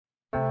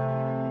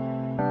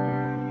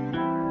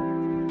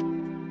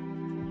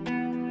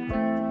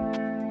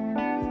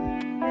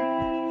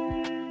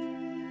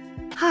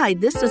Hi,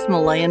 this is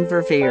Malayan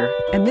Verveer.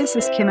 And this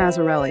is Kim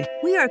Azzarelli.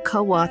 We are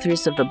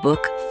co-authors of the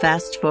book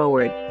Fast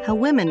Forward, How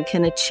Women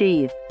Can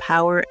Achieve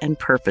Power and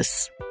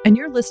Purpose. And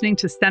you're listening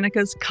to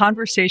Seneca's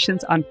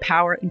Conversations on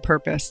Power and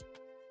Purpose.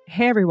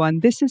 Hey everyone,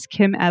 this is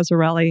Kim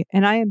Azzarelli,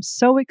 and I am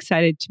so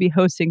excited to be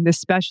hosting this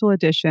special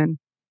edition,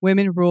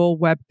 Women Rule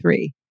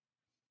Web3.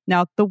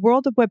 Now, the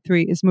world of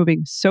Web3 is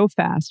moving so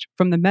fast,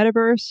 from the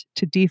metaverse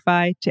to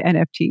DeFi to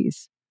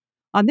NFTs.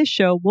 On this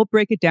show, we'll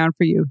break it down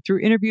for you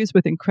through interviews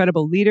with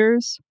incredible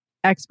leaders,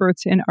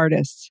 experts, and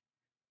artists.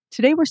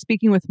 Today, we're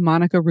speaking with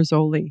Monica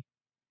Rizzoli.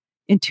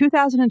 In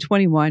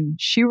 2021,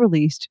 she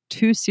released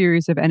 2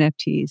 series of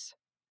NFTs,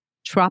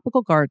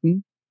 Tropical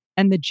Garden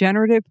and the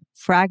generative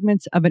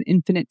Fragments of an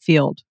Infinite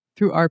Field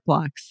through Art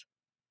Blocks.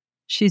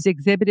 She's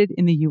exhibited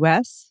in the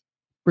US,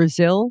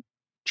 Brazil,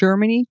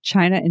 Germany,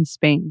 China, and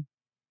Spain.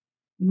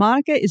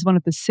 Monica is one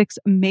of the 6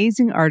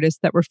 amazing artists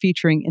that we're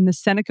featuring in the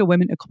Seneca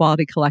Women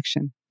Equality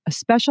Collection, a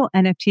special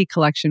NFT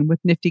collection with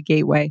Nifty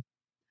Gateway.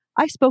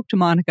 I spoke to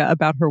Monica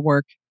about her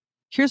work.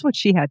 Here's what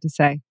she had to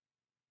say.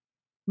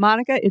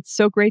 Monica, it's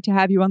so great to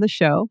have you on the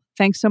show.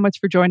 Thanks so much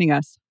for joining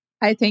us.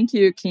 Hi, thank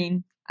you,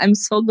 Kim. I'm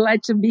so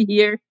glad to be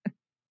here.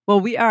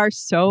 Well, we are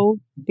so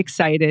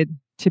excited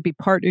to be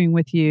partnering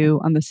with you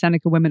on the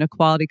Seneca Women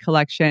Equality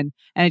Collection.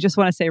 And I just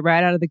want to say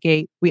right out of the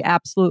gate, we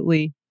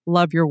absolutely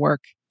love your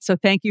work. So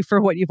thank you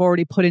for what you've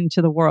already put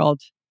into the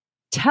world.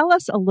 Tell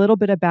us a little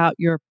bit about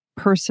your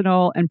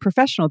personal and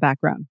professional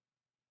background.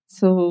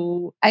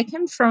 So I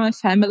came from a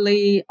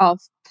family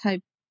of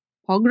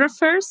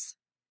typographers.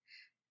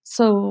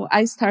 So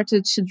I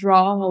started to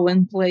draw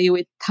and play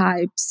with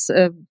types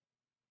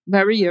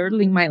very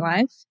early in my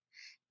life.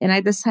 And I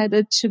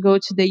decided to go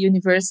to the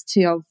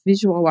University of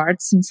Visual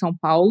Arts in São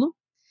Paulo.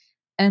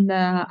 And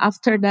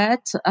after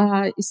that,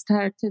 I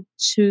started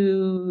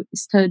to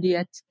study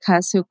at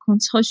Cássio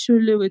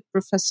Kunsthochschule with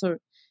Professor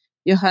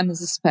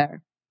Johannes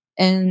Sper.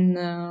 And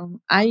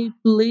I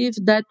believe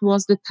that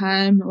was the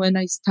time when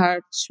I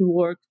started to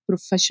work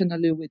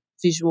professionally with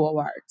visual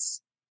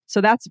arts.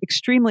 So that's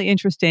extremely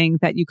interesting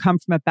that you come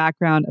from a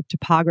background of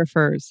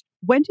typographers.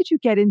 When did you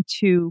get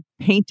into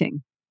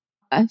painting?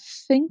 I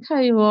think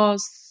I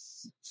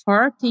was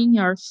 14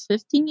 or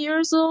 15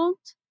 years old.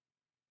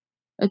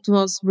 It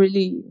was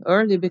really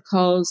early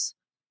because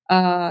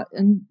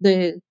in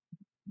the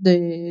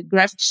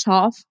graphic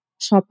shop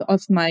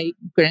of my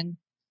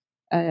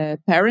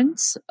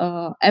grandparents,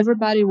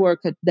 everybody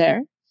worked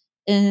there.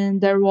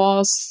 And there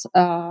was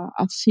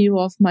a few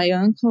of my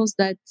uncles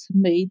that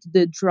made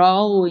the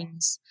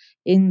drawings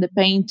in the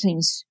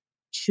paintings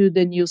to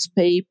the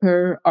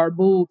newspaper or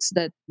books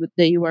that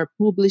they were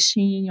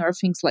publishing or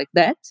things like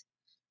that.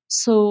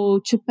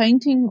 So to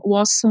painting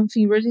was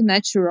something really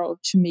natural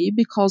to me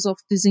because of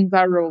this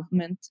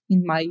environment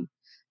in my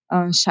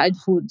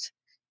childhood.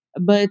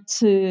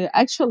 But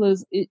actually,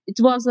 it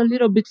was a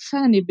little bit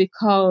funny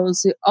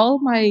because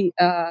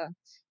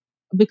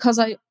because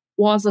I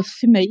was a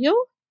female,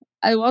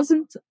 I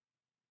wasn't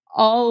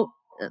all.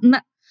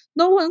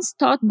 No one's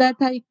thought that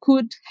I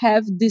could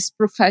have this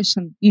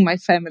profession in my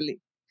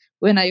family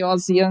when I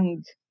was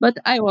young, but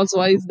I was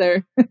always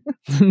there.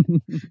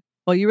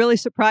 Well, you really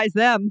surprised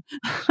them.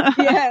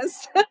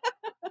 Yes.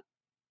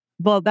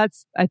 Well,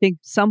 that's, I think,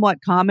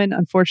 somewhat common,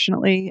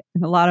 unfortunately,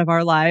 in a lot of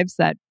our lives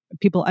that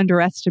people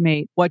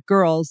underestimate what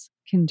girls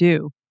can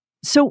do.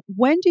 So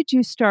when did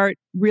you start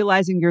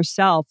realizing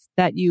yourself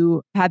that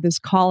you had this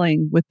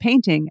calling with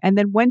painting? And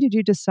then when did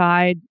you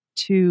decide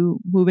to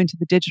move into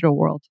the digital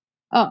world?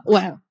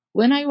 Well,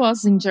 when I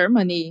was in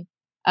Germany,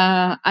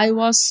 I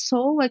was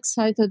so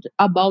excited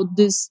about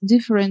this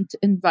different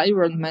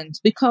environment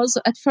because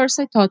at first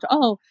I thought,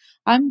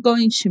 I'm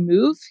going to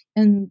move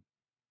and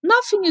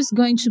nothing is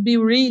going to be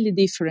really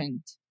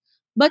different.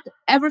 But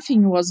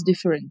everything was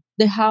different.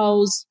 The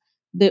house,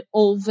 the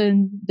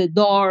oven, the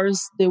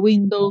doors, the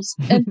windows.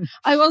 And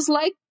I was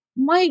like,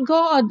 my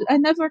God, I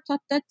never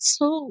thought that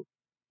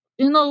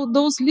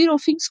those little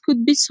things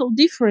could be so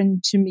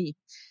different to me.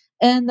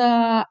 And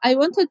I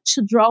wanted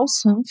to draw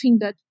something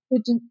that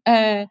would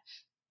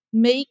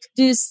make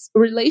this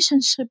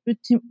relationship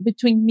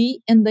between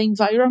me and the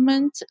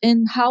environment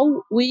and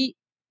how we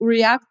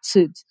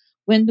reacted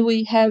when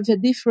we have a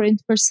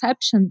different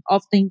perception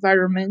of the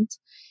environment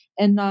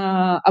and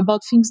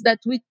about things that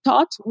we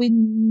thought we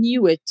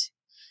knew it.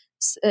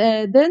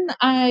 Then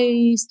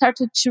I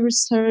started to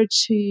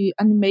research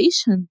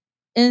animation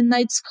and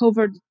I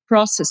discovered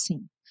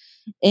processing.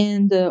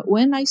 And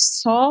when I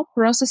saw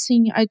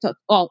processing, I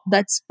thought,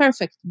 that's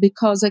perfect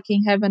because I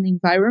can have an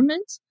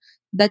environment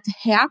that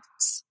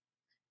reacts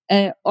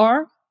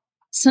or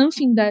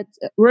something that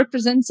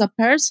represents a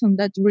person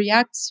that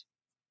reacts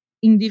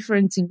in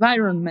different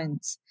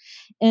environments.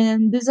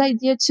 And this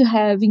idea to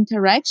have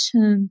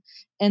interaction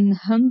and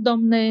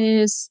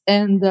randomness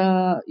and,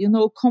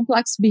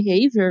 complex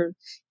behavior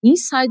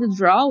inside the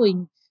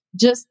drawing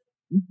just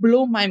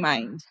blew my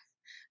mind.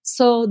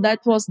 So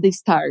that was the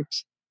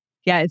start.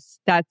 Yes,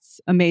 that's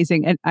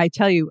amazing. And I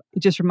tell you,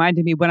 it just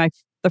reminded me when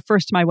the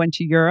first time I went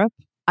to Europe,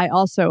 I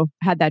also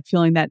had that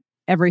feeling that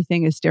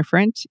everything is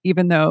different,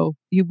 even though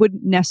you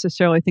wouldn't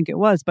necessarily think it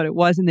was, but it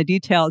was in the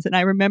details. And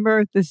I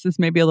remember, this is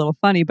maybe a little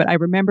funny, but I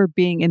remember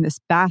being in this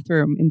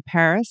bathroom in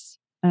Paris,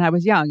 and I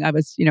was young. I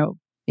was,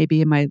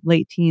 maybe in my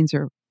late teens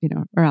or,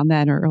 around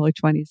then, or early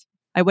 20s.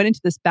 I went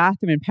into this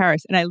bathroom in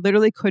Paris and I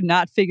literally could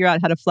not figure out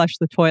how to flush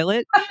the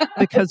toilet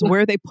because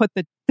where they put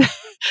the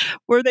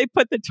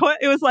toilet,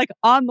 it was like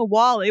on the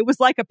wall. It was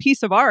like a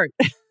piece of art.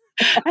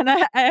 And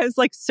I was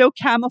like so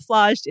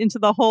camouflaged into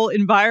the whole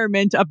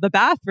environment of the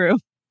bathroom.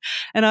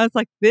 And I was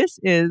like, this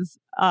is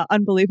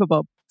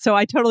unbelievable. So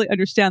I totally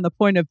understand the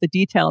point of the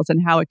details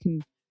and how it can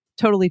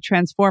totally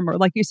transform. Or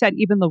like you said,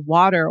 even the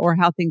water or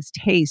how things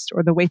taste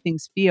or the way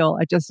things feel.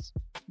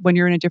 When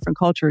you're in a different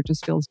culture, it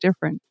just feels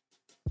different.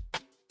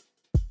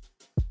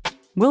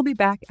 We'll be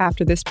back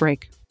after this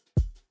break.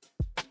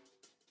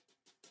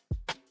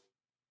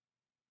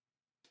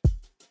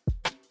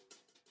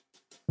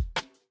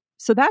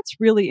 So that's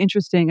really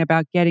interesting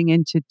about getting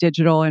into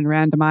digital and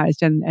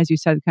randomized. And as you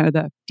said, kind of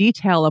the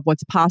detail of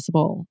what's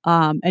possible.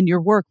 And your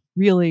work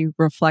really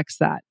reflects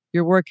that.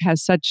 Your work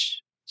has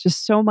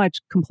just so much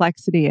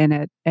complexity in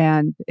it.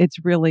 And it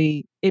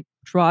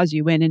draws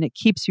you in and it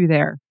keeps you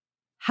there.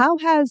 How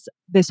has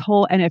this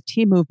whole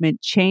NFT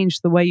movement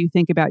changed the way you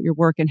think about your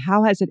work and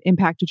how has it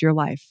impacted your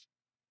life?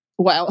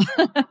 Well,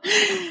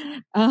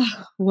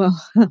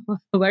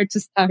 where to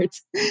start?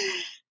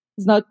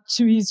 It's not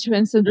too easy to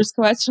answer those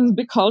questions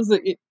because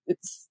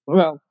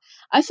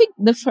I think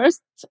the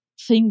first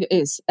thing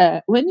is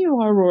when you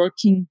are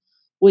working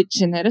with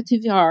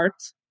generative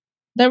art,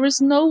 there was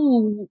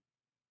no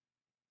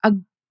a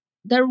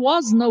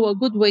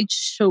good way to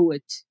show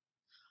it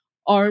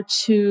or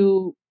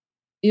to,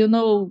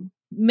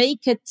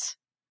 make it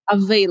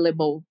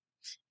available.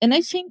 And I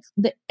think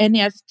the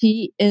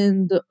NFT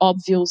and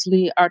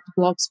obviously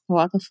Artblocks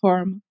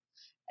platform,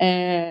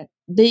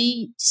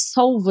 they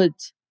solved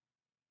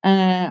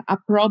a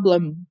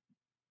problem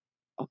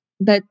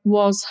that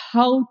was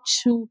how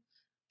to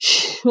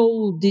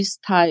show this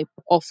type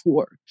of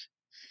work.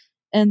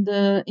 And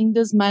in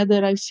this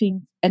matter, I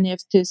think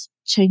NFTs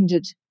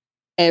changed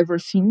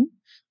everything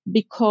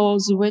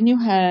because when you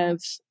have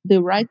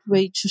the right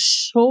way to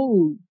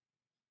show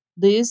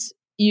this,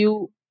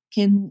 you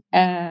can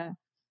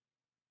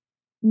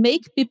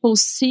make people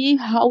see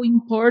how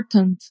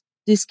important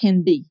this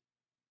can be,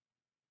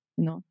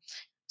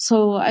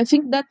 So I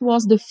think that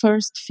was the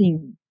first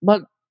thing.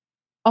 But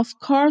of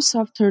course,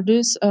 after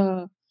this,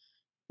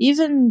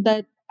 even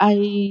that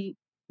I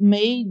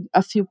made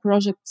a few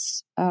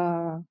projects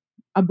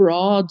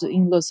abroad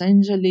in Los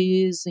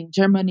Angeles, in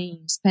Germany,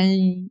 in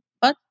Spain,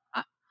 but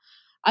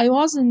I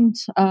wasn't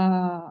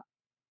a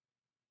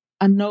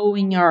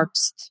knowing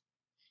artist.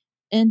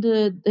 And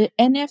the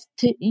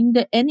NFT in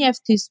the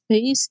NFT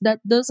space, that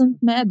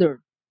doesn't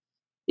matter.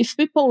 If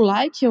people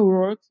like your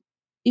work,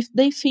 if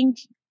they think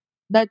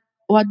that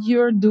what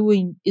you're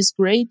doing is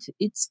great,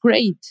 it's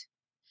great.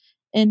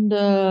 And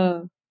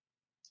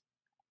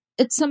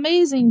it's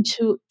amazing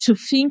to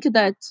think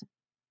that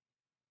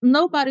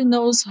nobody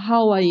knows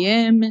how I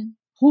am,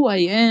 who I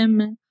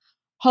am,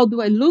 how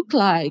do I look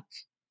like.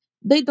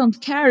 They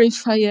don't care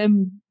if I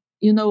am,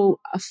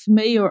 a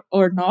female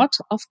or not.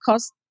 Of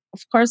course,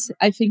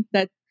 I think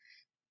that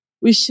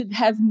we should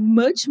have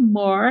much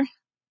more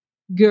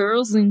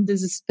girls in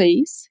this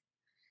space.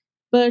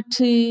 But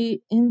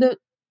in the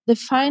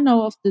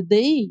final of the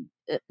day,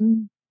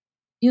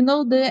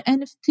 the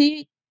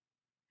NFT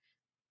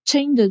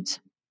changed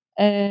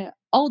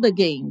all the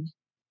game.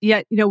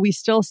 Yet, we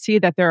still see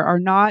that there are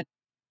not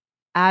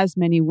as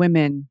many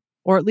women,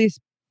 or at least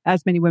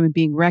as many women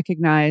being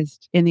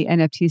recognized in the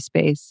NFT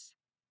space.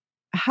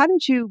 How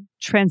did you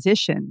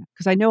transition?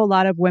 Because I know a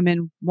lot of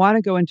women want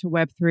to go into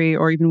Web3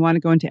 or even want to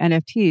go into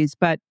NFTs,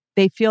 but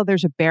they feel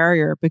there's a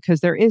barrier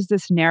because there is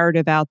this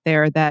narrative out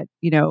there that,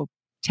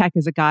 tech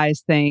is a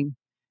guy's thing.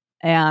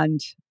 And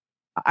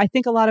I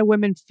think a lot of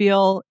women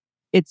feel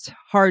it's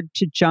hard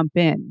to jump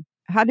in.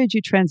 How did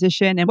you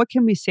transition and what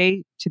can we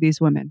say to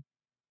these women?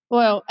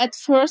 Well, at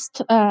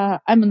first,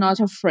 I'm not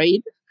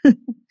afraid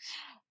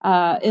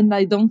and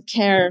I don't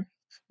care.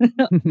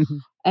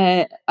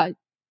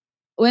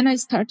 When I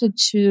started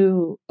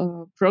to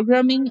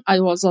programming, I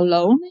was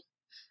alone.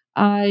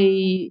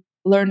 I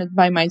learned it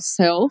by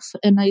myself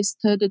and I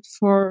studied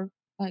for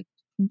like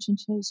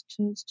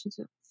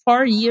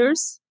 4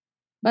 years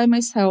by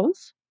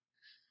myself.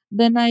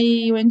 Then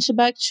I went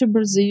back to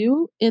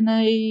Brazil and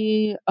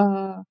I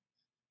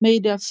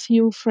made a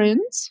few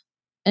friends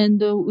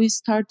and we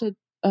started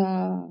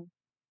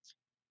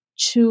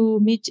to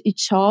meet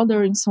each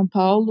other in São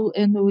Paulo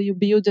and we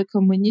build a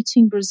community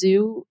in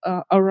Brazil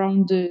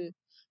around the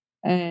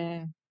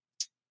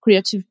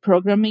creative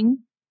programming.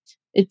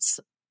 It's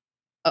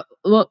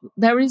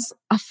there is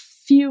a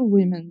few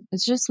women.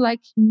 It's just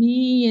like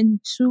me and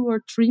 2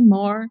 or 3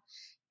 more,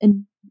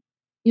 and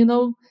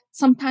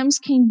sometimes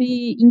can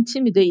be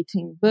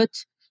intimidating. But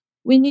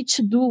we need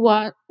to do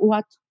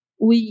what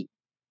we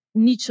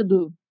need to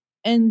do,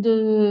 and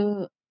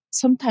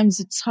sometimes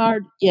it's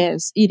hard.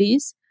 Yes, it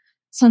is.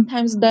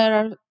 Sometimes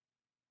there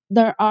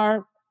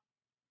are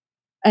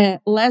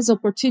less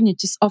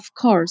opportunities, of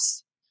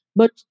course,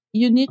 but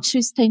you need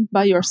to stand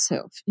by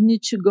yourself. You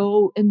need to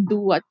go and do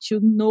what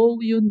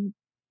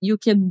you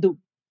can do,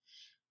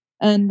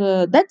 and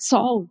that's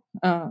all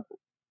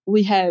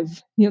we have,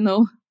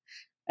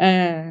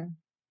 Uh,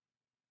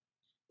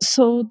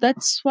 so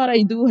that's what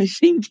I do, I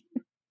think.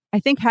 I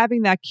think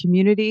having that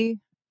community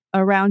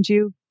around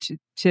you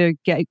to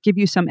give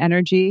you some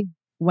energy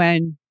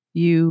when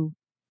you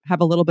have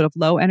a little bit of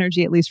low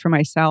energy, at least for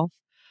myself.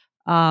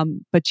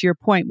 But to your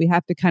point, we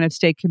have to kind of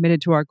stay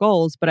committed to our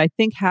goals. But I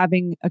think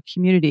having a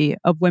community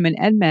of women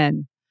and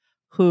men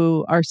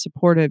who are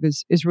supportive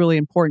is really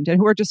important, and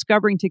who are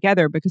discovering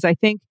together, because I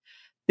think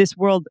this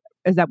world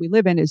that we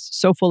live in is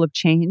so full of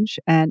change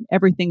and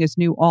everything is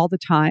new all the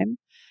time.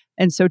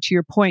 And so to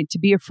your point, to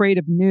be afraid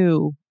of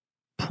new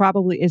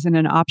probably isn't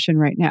an option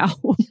right now.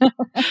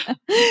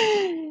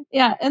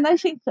 Yeah, and I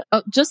think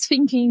just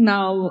thinking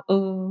now,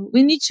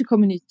 we need to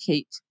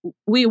communicate.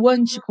 We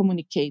want to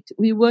communicate.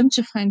 We want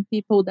to find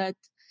people that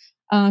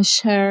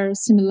share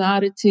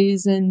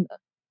similarities, and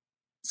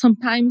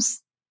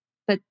sometimes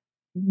that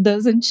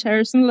doesn't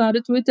share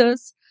similarity with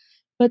us.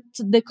 But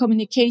the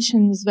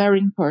communication is very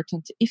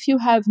important. If you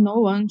have no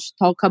one to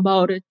talk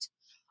about it,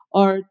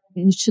 or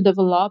to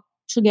develop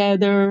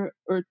together,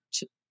 or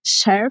to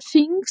share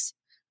things,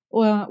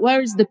 well,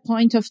 where is the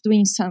point of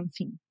doing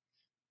something?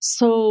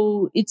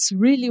 So it's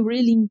really,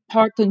 really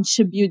important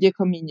to build a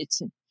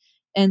community.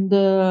 And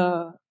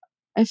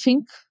I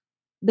think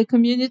the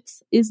community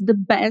is the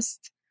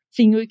best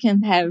thing we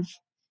can have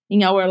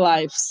in our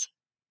lives.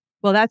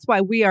 Well, that's why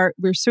we're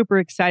super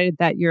excited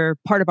that you're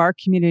part of our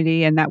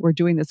community and that we're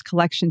doing this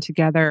collection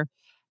together.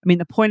 I mean,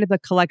 the point of the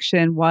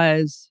collection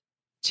was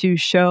to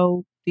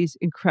show these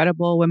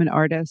incredible women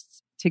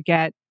artists, to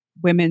get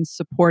women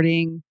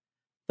supporting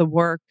the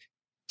work,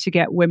 to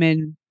get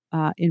women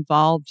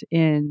involved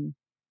in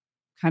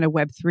kind of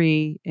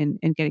Web3 and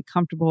getting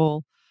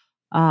comfortable.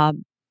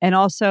 And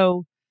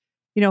also,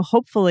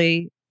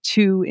 hopefully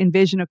to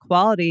envision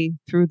equality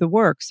through the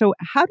work. So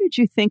how did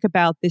you think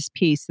about this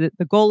piece?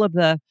 The goal of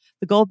the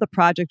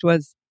project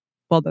was,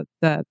 well,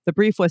 the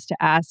brief was to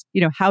ask,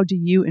 how do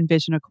you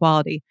envision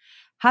equality?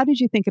 How did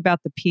you think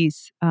about the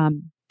piece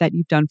that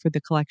you've done for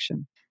the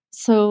collection?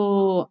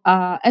 So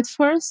at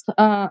first,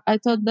 I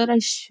thought that I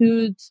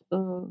should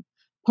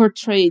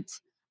portray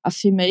a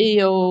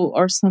female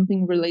or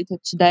something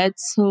related to that.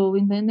 So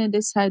and then I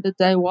decided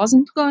that I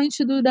wasn't going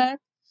to do that,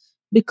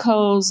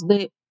 because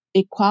the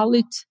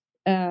equality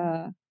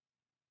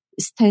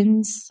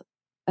stands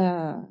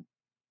in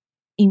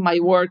my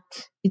work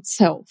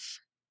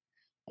itself.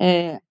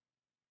 I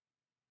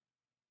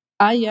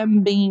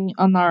am being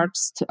an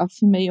artist, a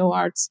female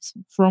artist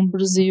from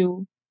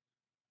Brazil.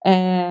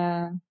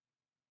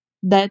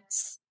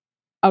 That's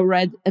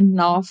already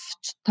enough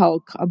to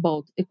talk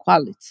about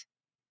equality.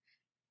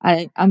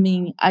 I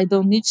mean, I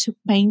don't need to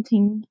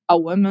painting a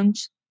woman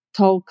to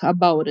talk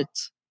about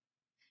it.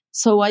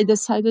 So I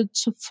decided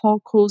to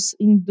focus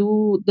and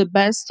do the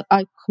best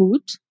I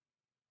could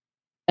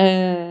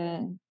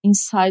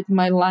inside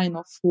my line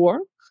of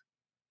work.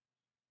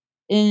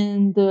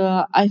 And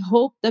I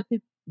hope that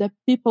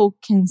people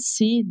can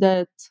see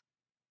that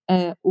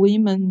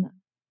women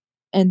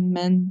and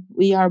men,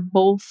 we are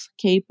both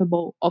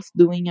capable of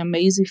doing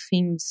amazing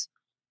things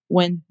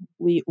when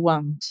we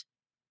want.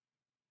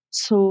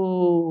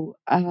 So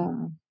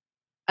I'm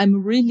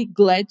really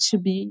glad to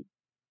be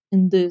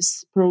in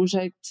this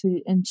project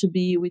and to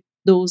be with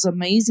those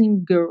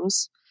amazing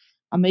girls,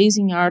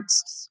 amazing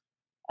artists,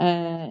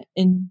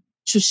 and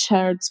to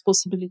share this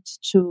possibility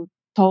to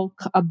talk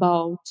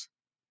about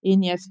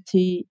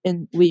NFT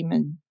and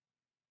women.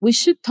 We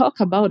should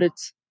talk about it.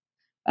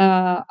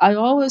 I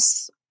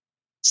always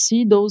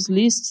see those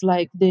lists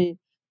like the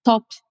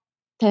top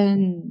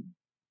 10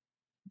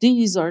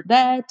 this or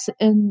that,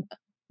 and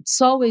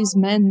it's always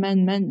men,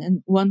 men, men,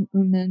 and one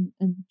woman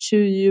and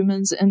two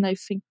humans. And I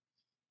think,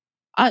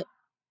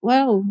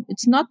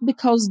 it's not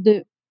because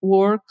the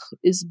work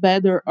is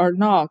better or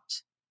not.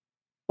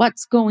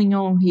 What's going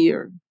on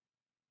here?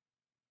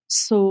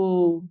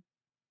 So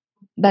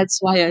that's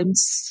why I'm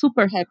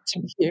super happy to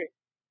be here.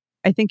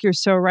 I think you're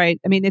so right.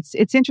 I mean,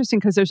 it's interesting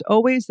because there's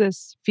always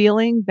this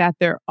feeling that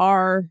there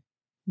are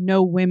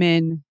no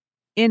women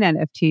in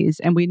NFTs,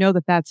 and we know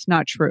that that's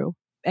not true.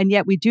 And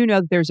yet we do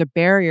know that there is a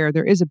barrier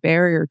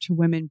to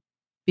women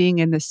being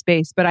in this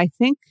space. But I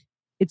think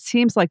it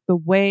seems like the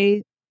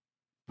way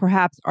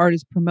perhaps art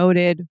is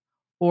promoted,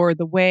 or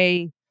the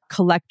way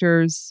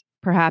collectors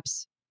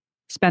perhaps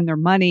spend their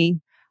money,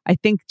 I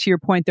think to your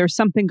point, there's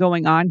something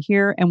going on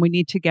here and we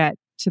need to get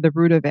to the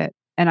root of it.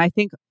 And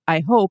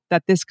I hope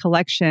that this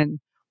collection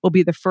will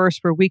be the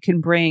first where we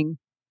can bring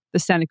the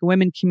Seneca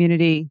women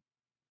community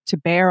to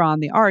bear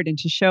on the art and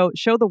to show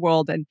the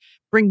world and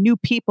bring new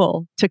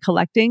people to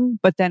collecting,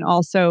 but then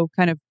also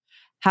kind of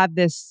have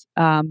this,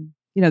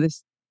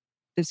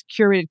 this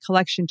curated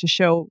collection to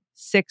show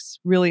 6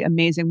 really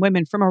amazing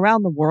women from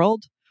around the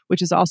world,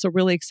 which is also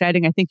really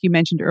exciting. I think you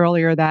mentioned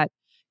earlier that,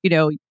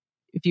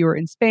 if you were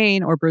in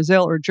Spain or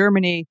Brazil or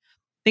Germany,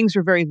 things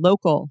were very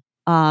local.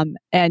 And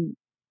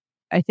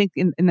I think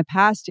in the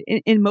past,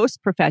 in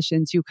most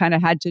professions, you kind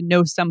of had to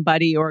know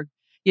somebody or,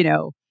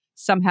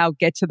 somehow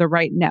get to the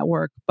right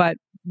network. But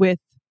with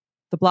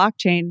the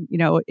blockchain,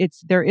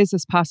 there is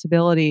this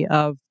possibility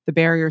of the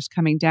barriers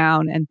coming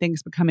down and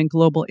things becoming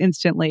global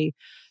instantly.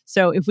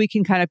 So if we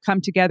can kind of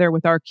come together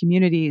with our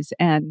communities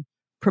and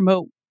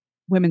promote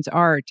women's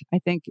art, I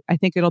think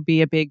it'll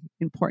be a big,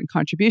 important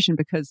contribution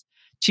because,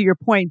 to your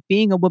point,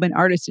 being a woman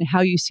artist and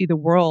how you see the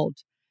world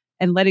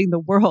and letting the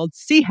world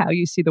see how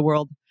you see the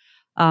world,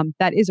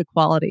 that is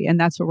equality. And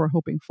that's what we're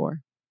hoping for.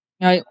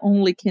 I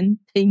only can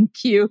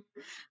thank you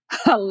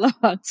a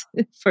lot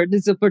for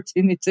this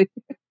opportunity.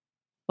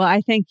 Well,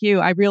 I thank you.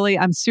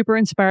 I'm super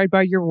inspired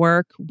by your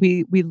work.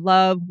 We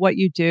love what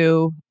you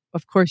do.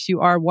 Of course,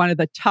 you are one of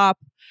the top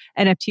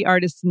NFT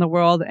artists in the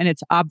world, and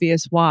it's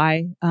obvious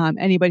why.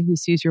 Anybody who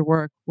sees your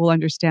work will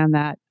understand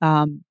that.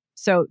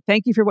 So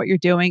thank you for what you're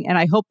doing. And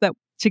I hope that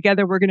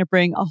together we're going to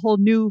bring a whole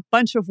new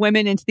bunch of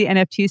women into the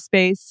NFT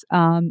space.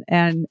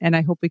 And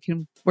I hope we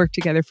can work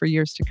together for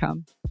years to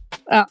come.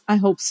 I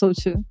hope so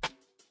too.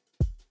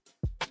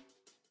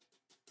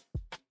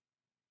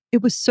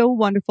 It was so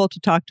wonderful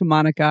to talk to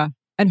Monica,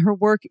 and her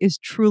work is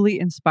truly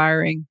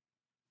inspiring.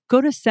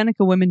 Go to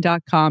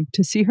SenecaWomen.com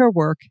to see her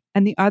work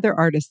and the other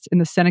artists in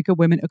the Seneca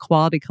Women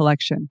Equality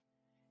Collection.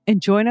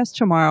 And join us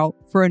tomorrow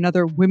for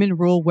another Women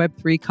Rule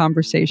Web3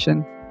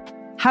 conversation.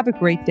 Have a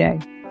great day.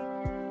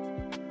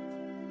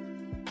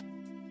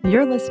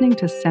 You're listening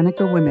to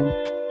Seneca Women,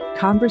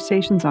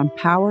 Conversations on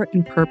Power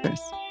and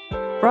Purpose,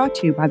 brought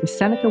to you by the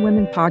Seneca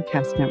Women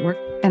Podcast Network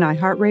and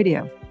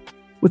iHeartRadio,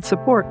 with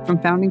support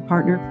from founding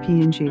partner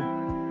P&G.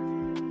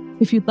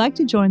 If you'd like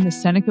to join the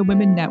Seneca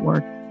Women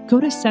Network, go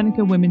to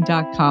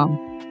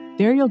SenecaWomen.com.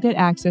 There you'll get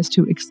access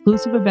to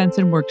exclusive events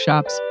and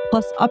workshops,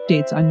 plus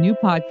updates on new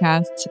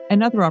podcasts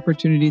and other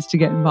opportunities to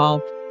get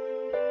involved.